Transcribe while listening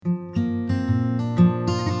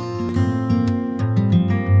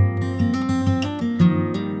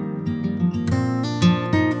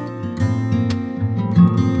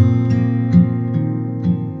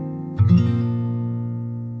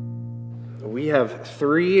We have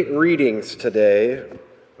 3 readings today,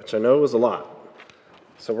 which I know was a lot.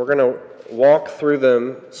 So we're going to walk through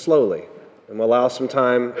them slowly, and we'll allow some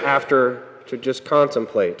time after to just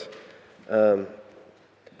contemplate. I'm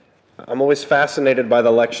always fascinated by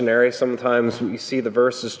the lectionary. Sometimes we see the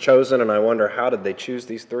verses chosen, and I wonder, how did they choose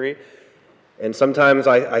these 3? And sometimes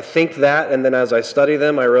I think that, and then as I study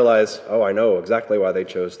them, I realize, I know exactly why they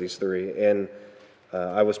chose these 3. And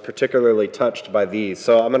I was particularly touched by these.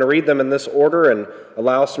 So I'm going to read them in this order and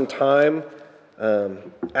allow some time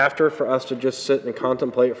after for us to just sit and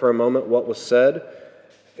contemplate for a moment what was said,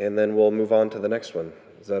 and then we'll move on to the next one.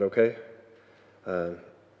 Is that okay?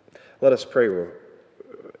 Let us pray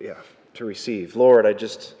to receive. Lord, I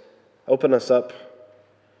just open us up.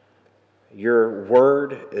 Your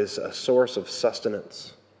word is a source of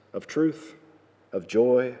sustenance, of truth, of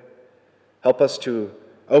joy. Help us to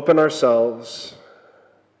open ourselves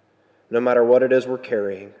no matter what it is we're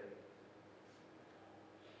carrying,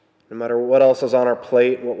 no matter what else is on our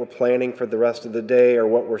plate, what we're planning for the rest of the day, or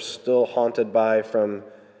what we're still haunted by from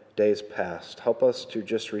days past. Help us to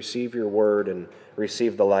just receive your word and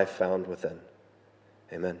receive the life found within.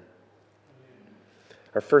 Amen.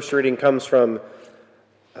 Our first reading comes from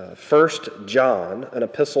 1 John, an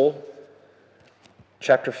epistle,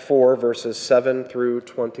 chapter 4, verses 7 through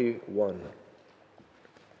 21.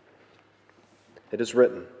 It is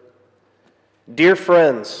written, "Dear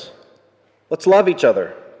friends, let's love each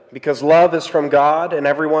other, because love is from God, and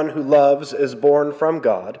everyone who loves is born from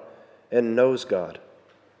God and knows God.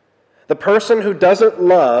 The person who doesn't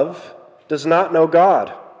love does not know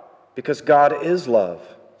God, because God is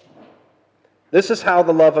love. This is how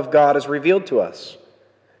the love of God is revealed to us.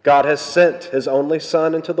 God has sent his only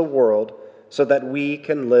Son into the world so that we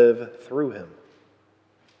can live through him.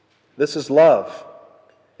 This is love.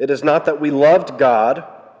 It is not that we loved God,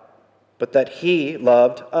 but that he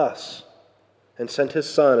loved us and sent his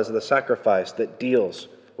Son as the sacrifice that deals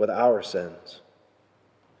with our sins.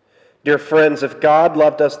 Dear friends, if God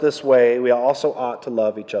loved us this way, we also ought to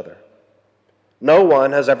love each other. No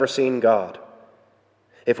one has ever seen God.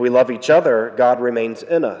 If we love each other, God remains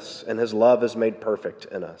in us, and his love is made perfect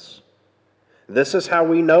in us. This is how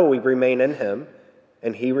we know we remain in him,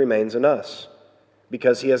 and he remains in us,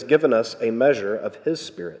 because he has given us a measure of his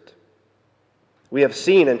Spirit. We have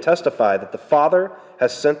seen and testify that the Father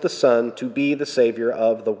has sent the Son to be the Savior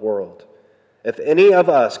of the world. If any of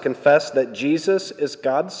us confess that Jesus is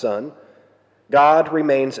God's Son, God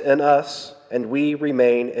remains in us, and we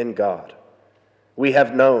remain in God. We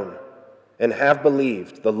have known and have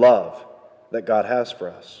believed the love that God has for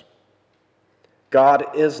us. God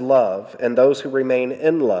is love, and those who remain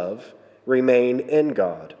in love remain in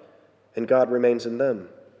God, and God remains in them.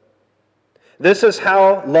 This is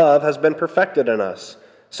how love has been perfected in us,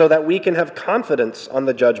 so that we can have confidence on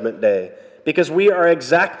the judgment day, because we are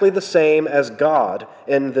exactly the same as God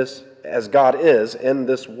is in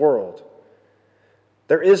this world.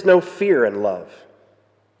 There is no fear in love,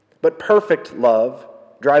 but perfect love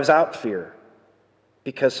drives out fear,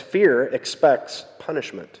 because fear expects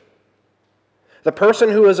punishment. The person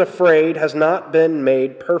who is afraid has not been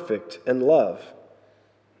made perfect in love.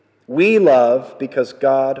 We love because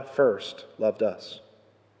God first loved us.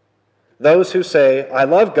 Those who say, "I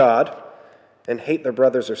love God," and hate their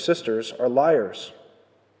brothers or sisters are liars.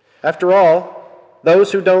 After all,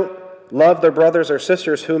 those who don't love their brothers or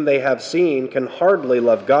sisters whom they have seen can hardly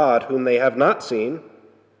love God whom they have not seen.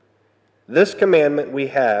 This commandment we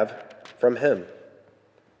have from him.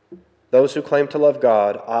 Those who claim to love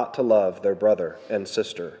God ought to love their brother and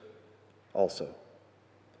sister also.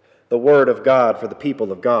 The word of God for the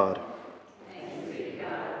people of God. Thanks be to God.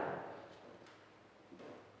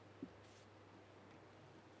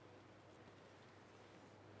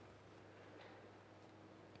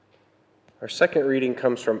 Our second reading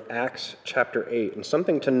comes from Acts chapter 8. And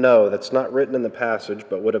something to know that's not written in the passage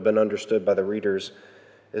but would have been understood by the readers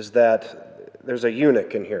is that there's a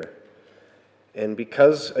eunuch in here. And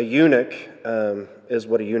because a eunuch is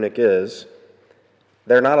what a eunuch is,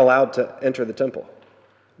 they're not allowed to enter the temple.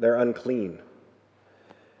 They're unclean.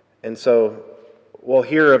 And so we'll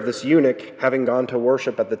hear of this eunuch having gone to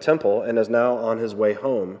worship at the temple and is now on his way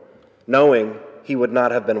home, knowing he would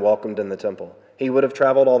not have been welcomed in the temple. He would have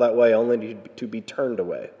traveled all that way only to be turned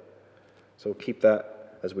away. So keep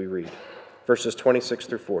that as we read. Verses 26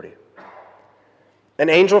 through 40. An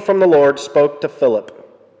angel from the Lord spoke to Philip.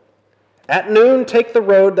 "At noon, take the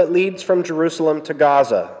road that leads from Jerusalem to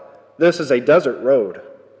Gaza. This is a desert road."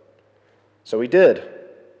 So he did.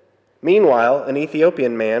 Meanwhile, an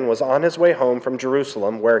Ethiopian man was on his way home from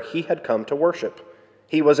Jerusalem, where he had come to worship.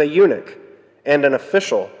 He was a eunuch and an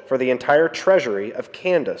official for the entire treasury of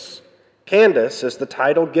Candace, Candace is the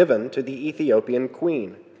title given to the Ethiopian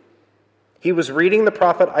queen. He was reading the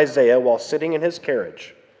prophet Isaiah while sitting in his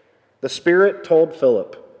carriage. The Spirit told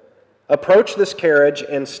Philip, "Approach this carriage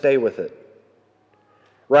and stay with it."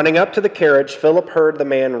 Running up to the carriage, Philip heard the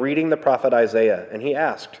man reading the prophet Isaiah, and he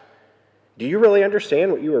asked, "Do you really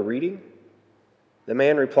understand what you are reading?" The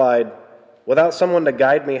man replied, "Without someone to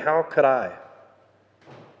guide me, how could I?"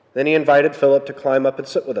 Then he invited Philip to climb up and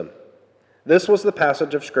sit with him. This was the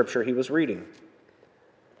passage of Scripture he was reading.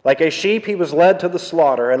 Like a sheep he was led to the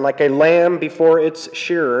slaughter, and like a lamb before its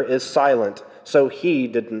shearer is silent, so he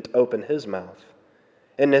didn't open his mouth.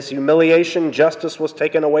 In his humiliation, justice was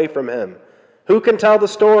taken away from him. Who can tell the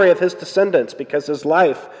story of his descendants, because his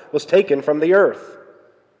life was taken from the earth?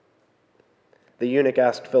 The eunuch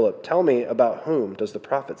asked Philip, "Tell me, about whom does the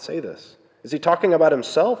prophet say this? Is he talking about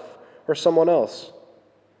himself or someone else?"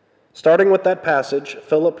 Starting with that passage,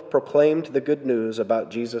 Philip proclaimed the good news about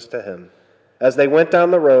Jesus to him. As they went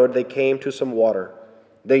down the road, they came to some water.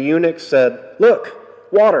 The eunuch said,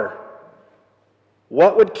 "Look, water.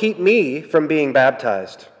 What would keep me from being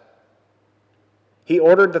baptized?" He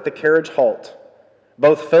ordered that the carriage halt.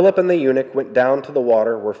 Both Philip and the eunuch went down to the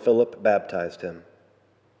water where Philip baptized him.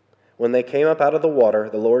 When they came up out of the water,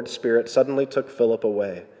 the Lord's Spirit suddenly took Philip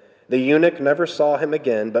away. The eunuch never saw him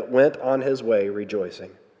again, but went on his way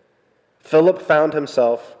rejoicing. Philip found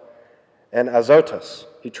himself in Azotus.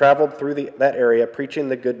 He traveled through that area preaching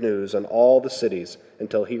the good news in all the cities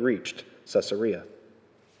until he reached Caesarea.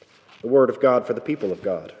 The word of God for the people of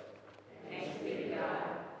God. Thanks be to God.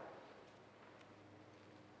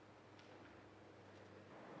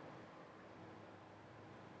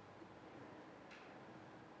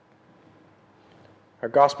 Our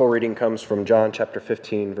gospel reading comes from John chapter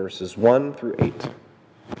 15, verses 1 through 8.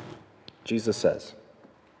 Jesus says,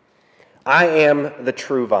 "I am the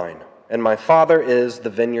true vine, and my Father is the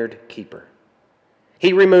vineyard keeper.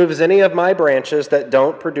 He removes any of my branches that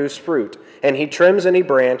don't produce fruit, and he trims any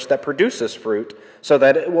branch that produces fruit so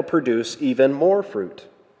that it will produce even more fruit.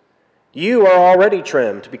 You are already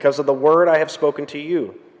trimmed because of the word I have spoken to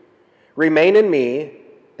you. Remain in me,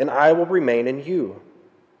 and I will remain in you.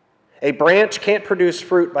 A branch can't produce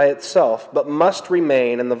fruit by itself, but must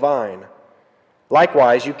remain in the vine.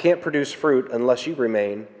 Likewise, you can't produce fruit unless you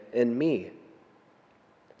remain in me.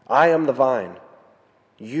 I am the vine.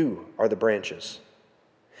 You are the branches.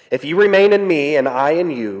 If you remain in me and I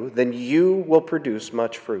in you, then you will produce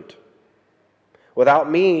much fruit.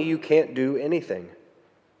 Without me, you can't do anything.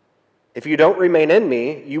 If you don't remain in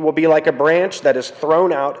me, you will be like a branch that is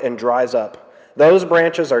thrown out and dries up. Those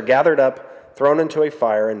branches are gathered up, thrown into a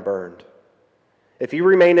fire, and burned. If you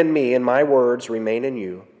remain in me and my words remain in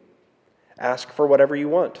you, ask for whatever you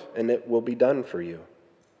want, and it will be done for you.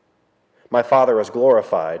 My Father is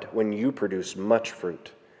glorified when you produce much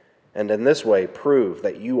fruit, and in this way prove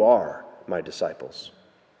that you are my disciples."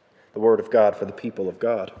 The word of God for the people of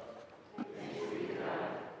God.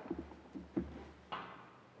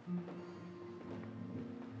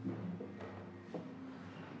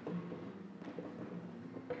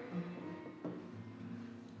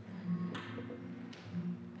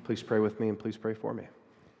 Please pray with me and please pray for me.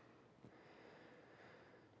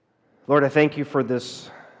 Lord, I thank you for this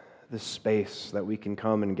space that we can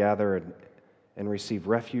come and gather and receive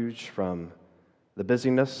refuge from the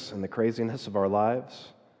busyness and the craziness of our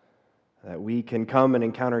lives, that we can come and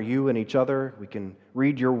encounter you and each other. We can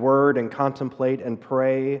read your word and contemplate and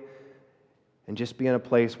pray and just be in a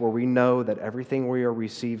place where we know that everything we are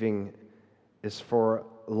receiving is for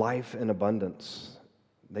life in abundance,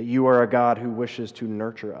 that you are a God who wishes to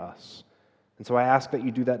nurture us. And so I ask that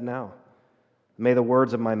you do that now. May the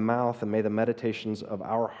words of my mouth and may the meditations of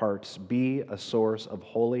our hearts be a source of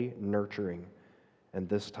holy nurturing in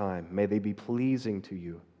this time. May they be pleasing to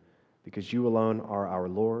you, because you alone are our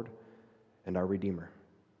Lord and our Redeemer.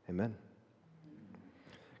 Amen.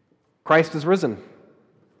 Christ is risen.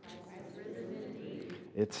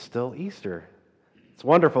 It's still Easter. It's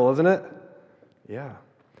wonderful, isn't it? Yeah.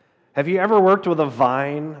 Have you ever worked with a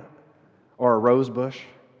vine or a rose bush?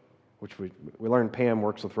 Which we learned Pam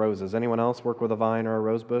works with roses. Anyone else work with a vine or a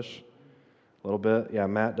rose bush? A little bit. Yeah,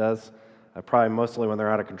 Matt does. Probably mostly when they're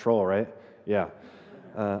out of control, right? Yeah.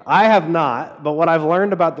 I have not, but what I've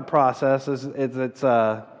learned about the process is it's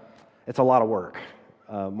a lot of work,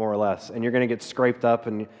 more or less. And you're going to get scraped up,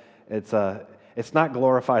 and it's not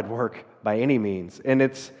glorified work by any means. And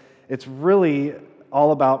it's really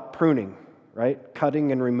all about pruning, right?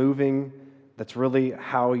 Cutting and removing. That's really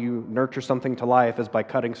how you nurture something to life, is by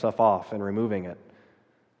cutting stuff off and removing it.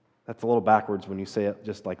 That's a little backwards when you say it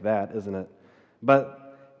just like that, isn't it?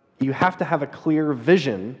 But you have to have a clear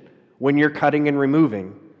vision when you're cutting and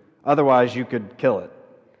removing Otherwise, you could kill it.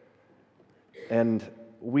 And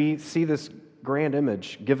we see this grand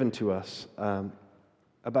image given to us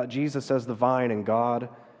about Jesus as the vine and God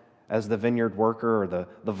as the vineyard worker or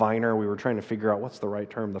the viner. We were trying to figure out what's the right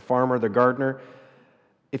term, the farmer, the gardener.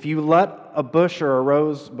 If you let a bush or a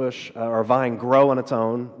rose bush or a vine grow on its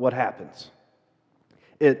own, what happens?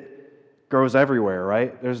 It grows everywhere,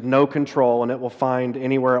 right? There's no control, and it will find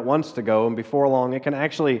anywhere it wants to go, and before long, it can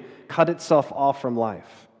actually cut itself off from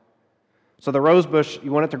life. So the rose bush,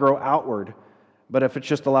 you want it to grow outward, but if it's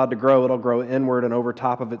just allowed to grow, it'll grow inward and over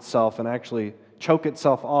top of itself and actually choke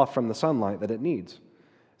itself off from the sunlight that it needs.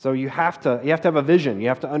 So you have to have a vision. You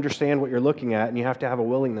have to understand what you're looking at, and you have to have a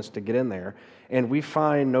willingness to get in there. And we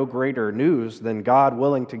find no greater news than God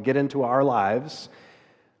willing to get into our lives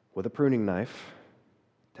with a pruning knife,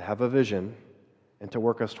 to have a vision, and to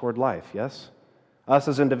work us toward life, yes? Us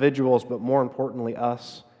as individuals, but more importantly,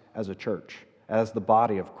 us as a church, as the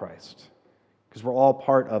body of Christ. Because we're all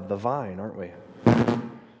part of the vine, aren't we?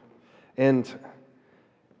 And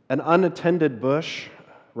an unattended bush,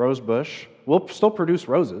 rose bush, will still produce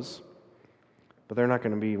roses, but they're not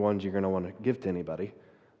going to be ones you're going to want to give to anybody.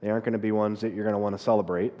 They aren't going to be ones that you're going to want to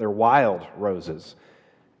celebrate. They're wild roses.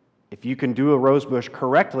 If you can do a rose bush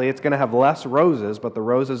correctly, it's going to have less roses, but the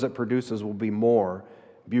roses it produces will be more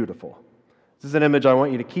beautiful. This is an image I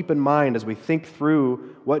want you to keep in mind as we think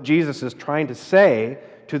through what Jesus is trying to say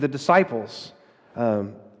to the disciples.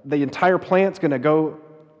 The entire plant's going to go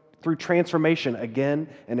through transformation again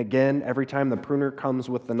and again every time the pruner comes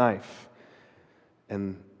with the knife.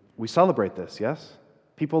 And we celebrate this, yes?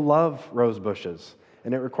 People love rose bushes,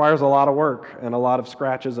 and it requires a lot of work and a lot of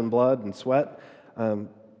scratches and blood and sweat. And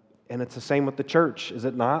it's the same with the church, is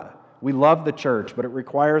it not? We love the church, but it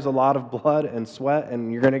requires a lot of blood and sweat,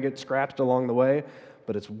 and you're going to get scratched along the way,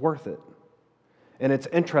 but it's worth it. And it's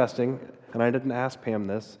interesting, and I didn't ask Pam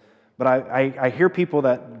this, but I hear people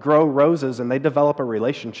that grow roses and they develop a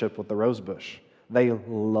relationship with the rose bush. They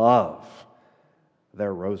love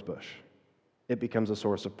their rose bush. It becomes a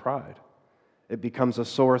source of pride. It becomes a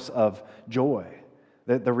source of joy.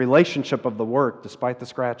 The relationship of the work, despite the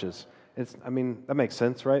scratches. That makes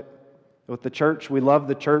sense, right? With the church, we love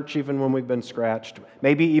the church even when we've been scratched.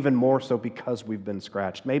 Maybe even more so because we've been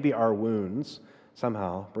scratched. Maybe our wounds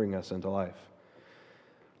somehow bring us into life.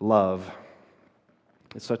 Love.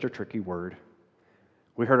 It's such a tricky word.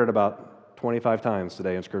 We heard it about 25 times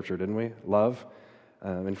today in Scripture, didn't we? Love.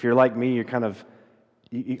 And if you're like me, you're kind of,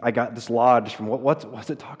 I got dislodged from what's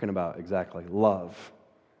it talking about exactly? Love.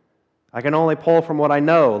 I can only pull from what I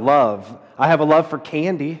know. Love. I have a love for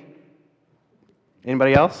candy.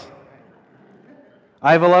 Anybody else?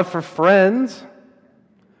 I have a love for friends,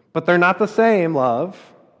 but they're not the same love.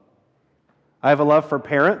 I have a love for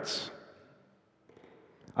parents.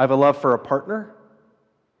 I have a love for a partner.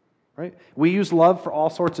 Right? We use love for all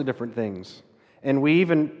sorts of different things. And we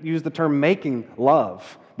even use the term making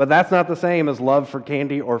love. But that's not the same as love for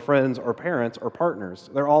candy or friends or parents or partners.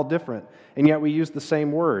 They're all different. And yet we use the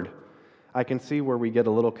same word. I can see where we get a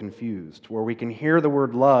little confused, where we can hear the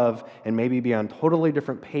word love and maybe be on totally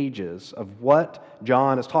different pages of what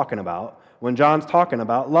John is talking about when John's talking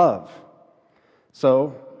about love.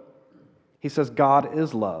 So he says God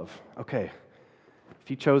is love. Okay, if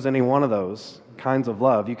you chose any one of those kinds of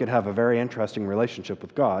love, you could have a very interesting relationship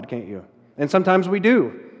with God, can't you? And sometimes we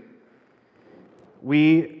do.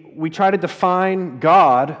 We try to define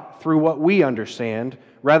God through what we understand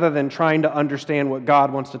rather than trying to understand what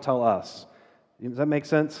God wants to tell us. Does that make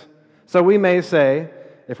sense? So we may say,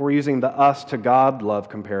 if we're using the us to God love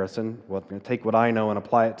comparison, well, I'm going to take what I know and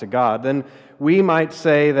apply it to God, then we might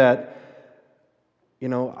say that,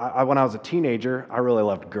 when I was a teenager, I really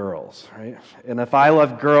loved girls, right? And if I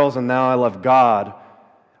loved girls and now I love God,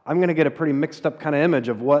 I'm going to get a pretty mixed up kind of image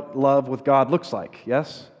of what love with God looks like,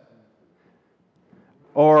 yes?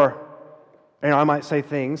 Or, I might say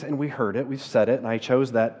things, and we heard it, we've said it, and I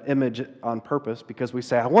chose that image on purpose because we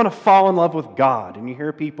say, I want to fall in love with God. And you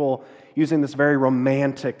hear people using this very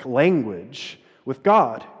romantic language with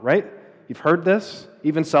God, right? You've heard this,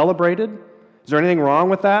 even celebrated. Is there anything wrong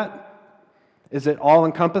with that? Is it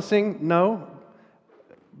all-encompassing? No.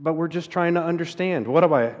 But we're just trying to understand.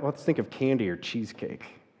 Let's think of candy or cheesecake.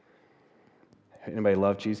 Anybody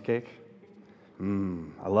love cheesecake?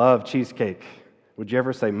 I love cheesecake. Would you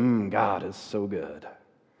ever say, God is so good?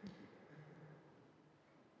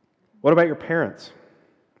 What about your parents?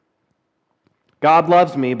 God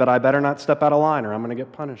loves me, but I better not step out of line or I'm going to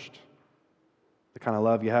get punished. The kind of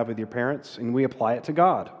love you have with your parents, and we apply it to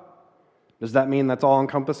God. Does that mean that's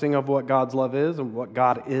all-encompassing of what God's love is and what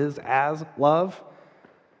God is as love?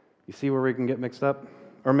 You see where we can get mixed up?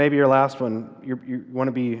 Or maybe your last one, you want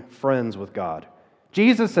to be friends with God.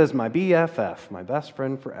 Jesus is my BFF, my best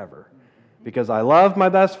friend forever. Because I love my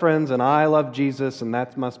best friends and I love Jesus, and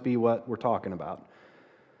that must be what we're talking about.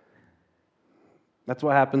 That's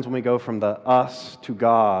what happens when we go from the us to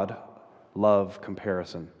God love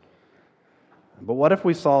comparison. But what if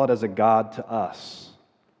we saw it as a God to us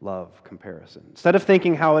love comparison? Instead of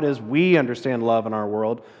thinking how it is we understand love in our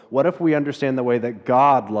world, what if we understand the way that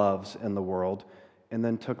God loves in the world and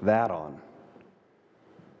then took that on?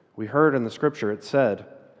 We heard in the scripture, it said,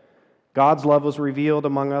 God's love was revealed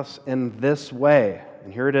among us in this way.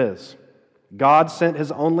 And here it is. God sent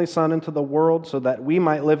His only Son into the world so that we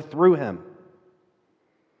might live through Him.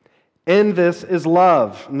 In this is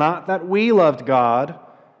love, not that we loved God,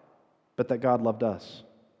 but that God loved us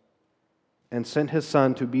and sent His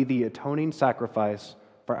Son to be the atoning sacrifice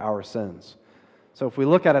for our sins. So if we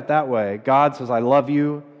look at it that way, God says, I love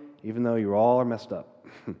you, even though you all are messed up.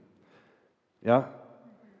 Yeah?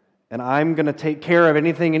 And I'm going to take care of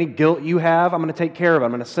anything, any guilt you have, I'm going to take care of it.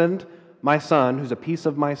 I'm going to send my Son, who's a piece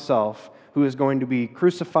of myself, who is going to be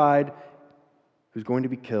crucified, who's going to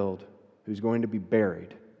be killed, who's going to be buried.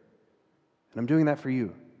 And I'm doing that for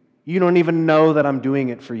you. You don't even know that I'm doing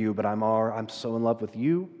it for you, but I'm so in love with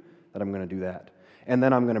you that I'm going to do that. And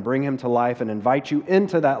then I'm going to bring Him to life and invite you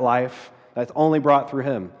into that life that's only brought through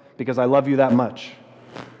Him, because I love you that much.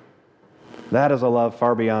 That is a love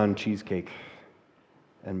far beyond cheesecake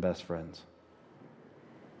and best friends.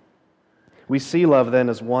 We see love then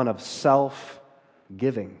as one of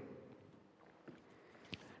self-giving.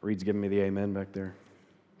 Reed's giving me the amen back there.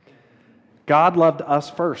 God loved us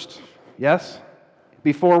first, yes?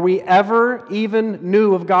 Before we ever even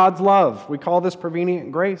knew of God's love. We call this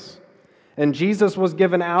prevenient grace. And Jesus was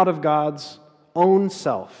given out of God's own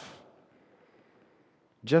self,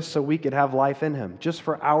 just so we could have life in Him, just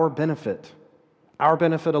for our benefit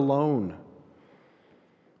alone.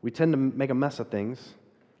 We tend to make a mess of things,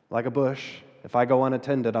 like a bush. If I go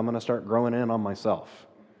unattended, I'm going to start growing in on myself.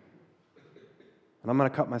 And I'm going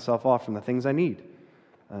to cut myself off from the things I need.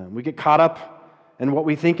 We get caught up in what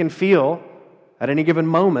we think and feel at any given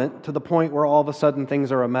moment to the point where all of a sudden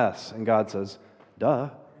things are a mess. And God says, duh.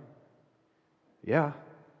 Yeah.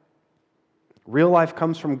 Real life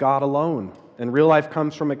comes from God alone. And real life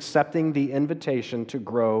comes from accepting the invitation to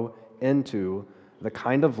grow into the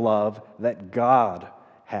kind of love that God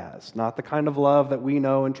has. Not the kind of love that we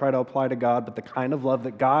know and try to apply to God, but the kind of love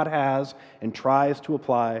that God has and tries to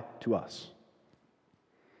apply to us.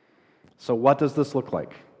 So what does this look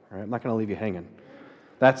like? All right, I'm not going to leave you hanging.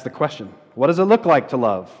 That's the question. What does it look like to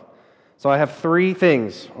love? So I have three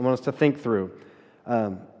things I want us to think through.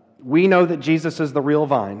 We know that Jesus is the real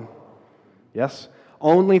vine. Yes?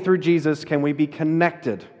 Only through Jesus can we be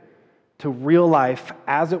connected to real life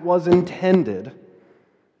as it was intended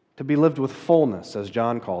to be lived with fullness, as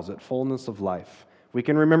John calls it, fullness of life. We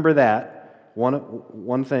can remember that.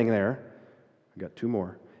 One thing there. I've got two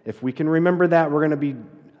more. If we can remember that, we're going to be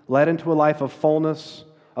led into a life of fullness,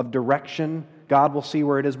 of direction. God will see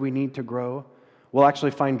where it is we need to grow. We'll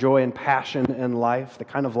actually find joy and passion in life, the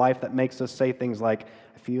kind of life that makes us say things like,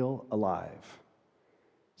 I feel alive.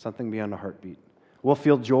 Something beyond a heartbeat. We'll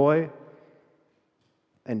feel joy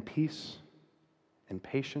and peace and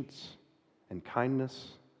patience and kindness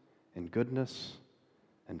and goodness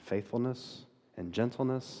and faithfulness and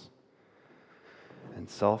gentleness and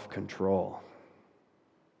self-control.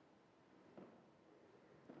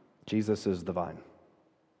 Jesus is the vine.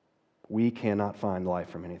 We cannot find life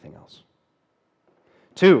from anything else.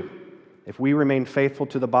 2, if we remain faithful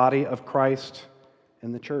to the body of Christ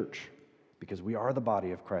in the church, because we are the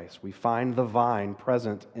body of Christ, we find the vine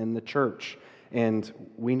present in the church, and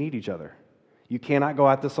we need each other. You cannot go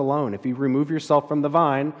at this alone. If you remove yourself from the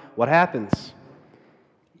vine, what happens?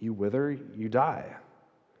 You wither, you die.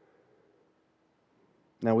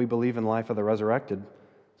 Now, we believe in life of the resurrected,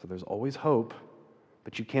 so there's always hope,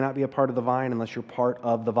 but you cannot be a part of the vine unless you're part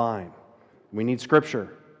of the vine. We need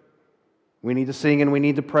Scripture. We need to sing and we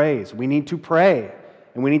need to praise. We need to pray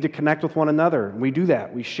and we need to connect with one another. We do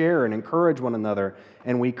that. We share and encourage one another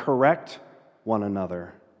and we correct one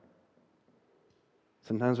another.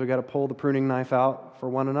 Sometimes we got to pull the pruning knife out for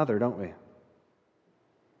one another, don't we?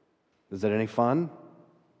 Is it any fun?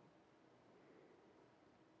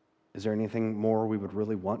 Is there anything more we would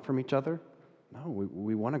really want from each other? No,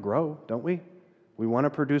 we want to grow, don't we? We want to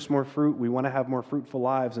produce more fruit. We want to have more fruitful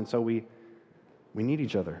lives, and so we need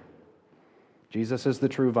each other. Jesus is the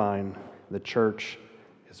true vine. The church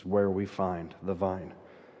is where we find the vine.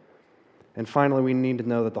 And finally, we need to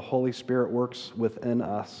know that the Holy Spirit works within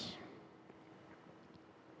us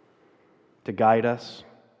to guide us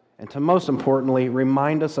and to most importantly,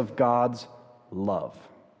 remind us of God's love,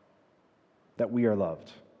 that we are loved,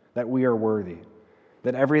 that we are worthy,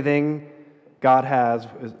 that everything God has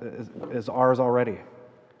is ours already.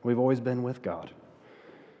 We've always been with God.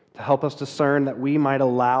 To help us discern that we might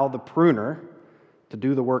allow the pruner to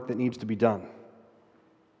do the work that needs to be done,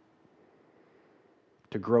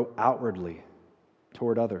 to grow outwardly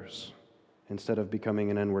toward others instead of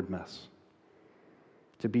becoming an inward mess,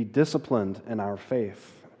 to be disciplined in our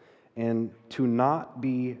faith, and to not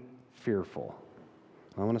be fearful.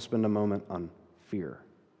 I want to spend a moment on fear,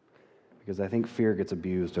 because I think fear gets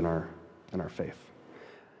abused in our faith.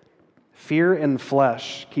 Fear in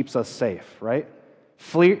flesh keeps us safe, right?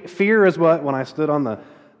 Fear is what, when I stood on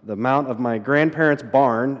the mount of my grandparents'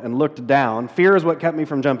 barn and looked down, fear is what kept me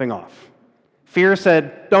from jumping off. Fear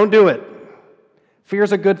said, don't do it. Fear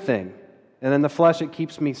is a good thing. And in the flesh, it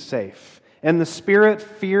keeps me safe. In the spirit,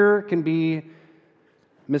 fear can be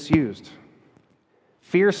misused.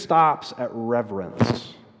 Fear stops at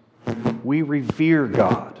reverence. We revere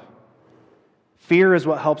God. Fear is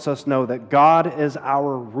what helps us know that God is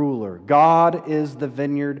our ruler. God is the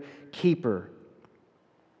vineyard keeper.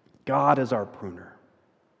 God is our pruner.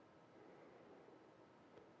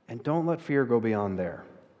 And don't let fear go beyond there.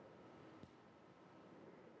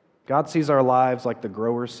 God sees our lives like the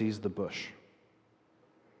grower sees the bush.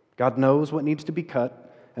 God knows what needs to be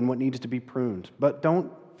cut and what needs to be pruned. But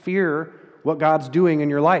don't fear what God's doing in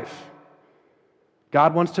your life.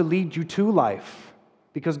 God wants to lead you to life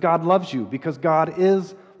because God loves you, because God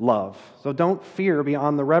is love. So don't fear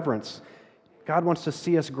beyond the reverence. God wants to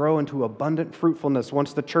see us grow into abundant fruitfulness,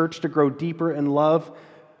 wants the church to grow deeper in love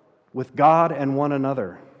with God and one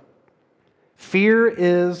another. Fear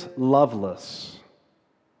is loveless,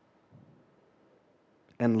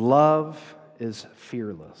 and love is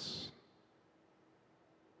fearless.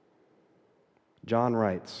 John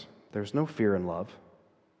writes, "There's no fear in love,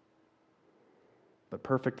 but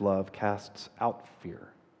perfect love casts out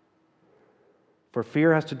fear. For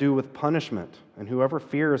fear has to do with punishment, and whoever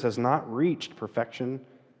fears has not reached perfection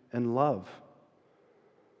in love."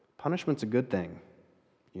 Punishment's a good thing,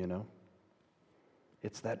 you know.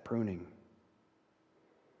 It's that pruning.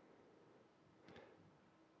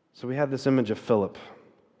 So we have this image of Philip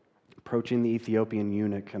approaching the Ethiopian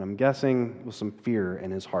eunuch, and I'm guessing with some fear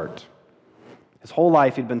in his heart. His whole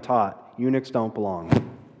life he'd been taught, eunuchs don't belong.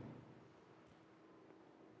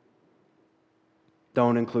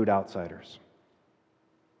 Don't include outsiders.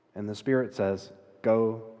 And the Spirit says,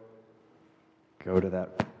 go to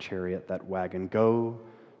that chariot, that wagon. Go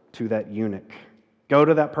to that eunuch. Go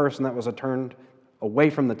to that person that was turned away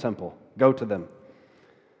from the temple. Go to them.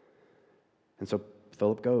 And so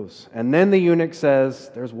Philip goes. And then the eunuch says,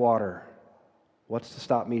 there's water. What's to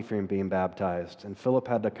stop me from being baptized? And Philip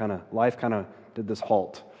had to life did this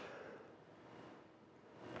halt.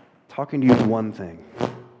 Talking to you is one thing.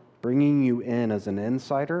 Bringing you in as an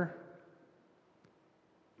insider,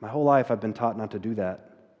 my whole life I've been taught not to do that.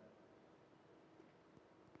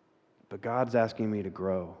 But God's asking me to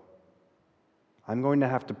grow. I'm going to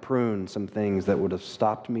have to prune some things that would have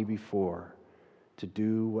stopped me before to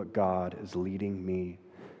do what God is leading me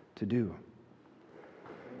to do.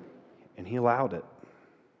 And He allowed it.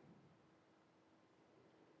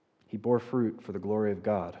 He bore fruit for the glory of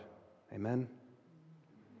God. Amen?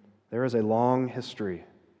 There is a long history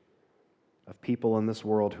of people in this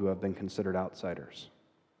world who have been considered outsiders.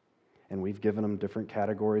 And we've given them different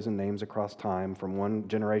categories and names across time. From one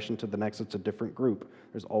generation to the next, it's a different group.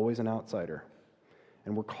 There's always an outsider.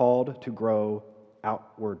 And we're called to grow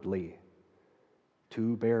outwardly,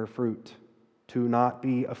 to bear fruit, to not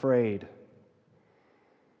be afraid,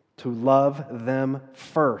 to love them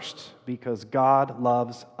first, because God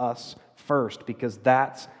loves us first, because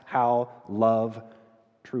that's how love,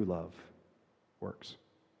 true love, works.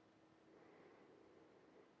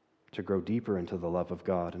 To grow deeper into the love of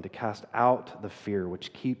God and to cast out the fear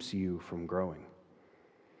which keeps you from growing.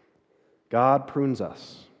 God prunes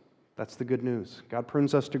us. That's the good news. God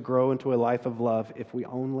prunes us to grow into a life of love if we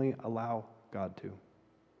only allow God to.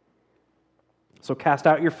 So cast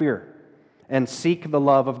out your fear and seek the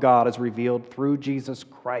love of God as revealed through Jesus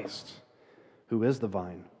Christ, who is the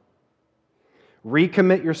vine.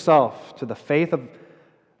 Recommit yourself to the faith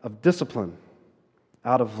of discipline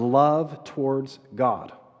out of love towards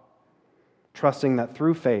God, trusting that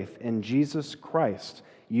through faith in Jesus Christ,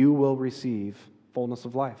 you will receive fullness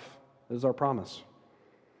of life. This is our promise.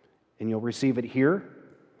 And you'll receive it here,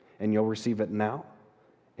 and you'll receive it now,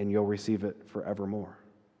 and you'll receive it forevermore.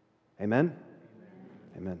 Amen?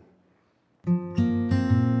 Amen.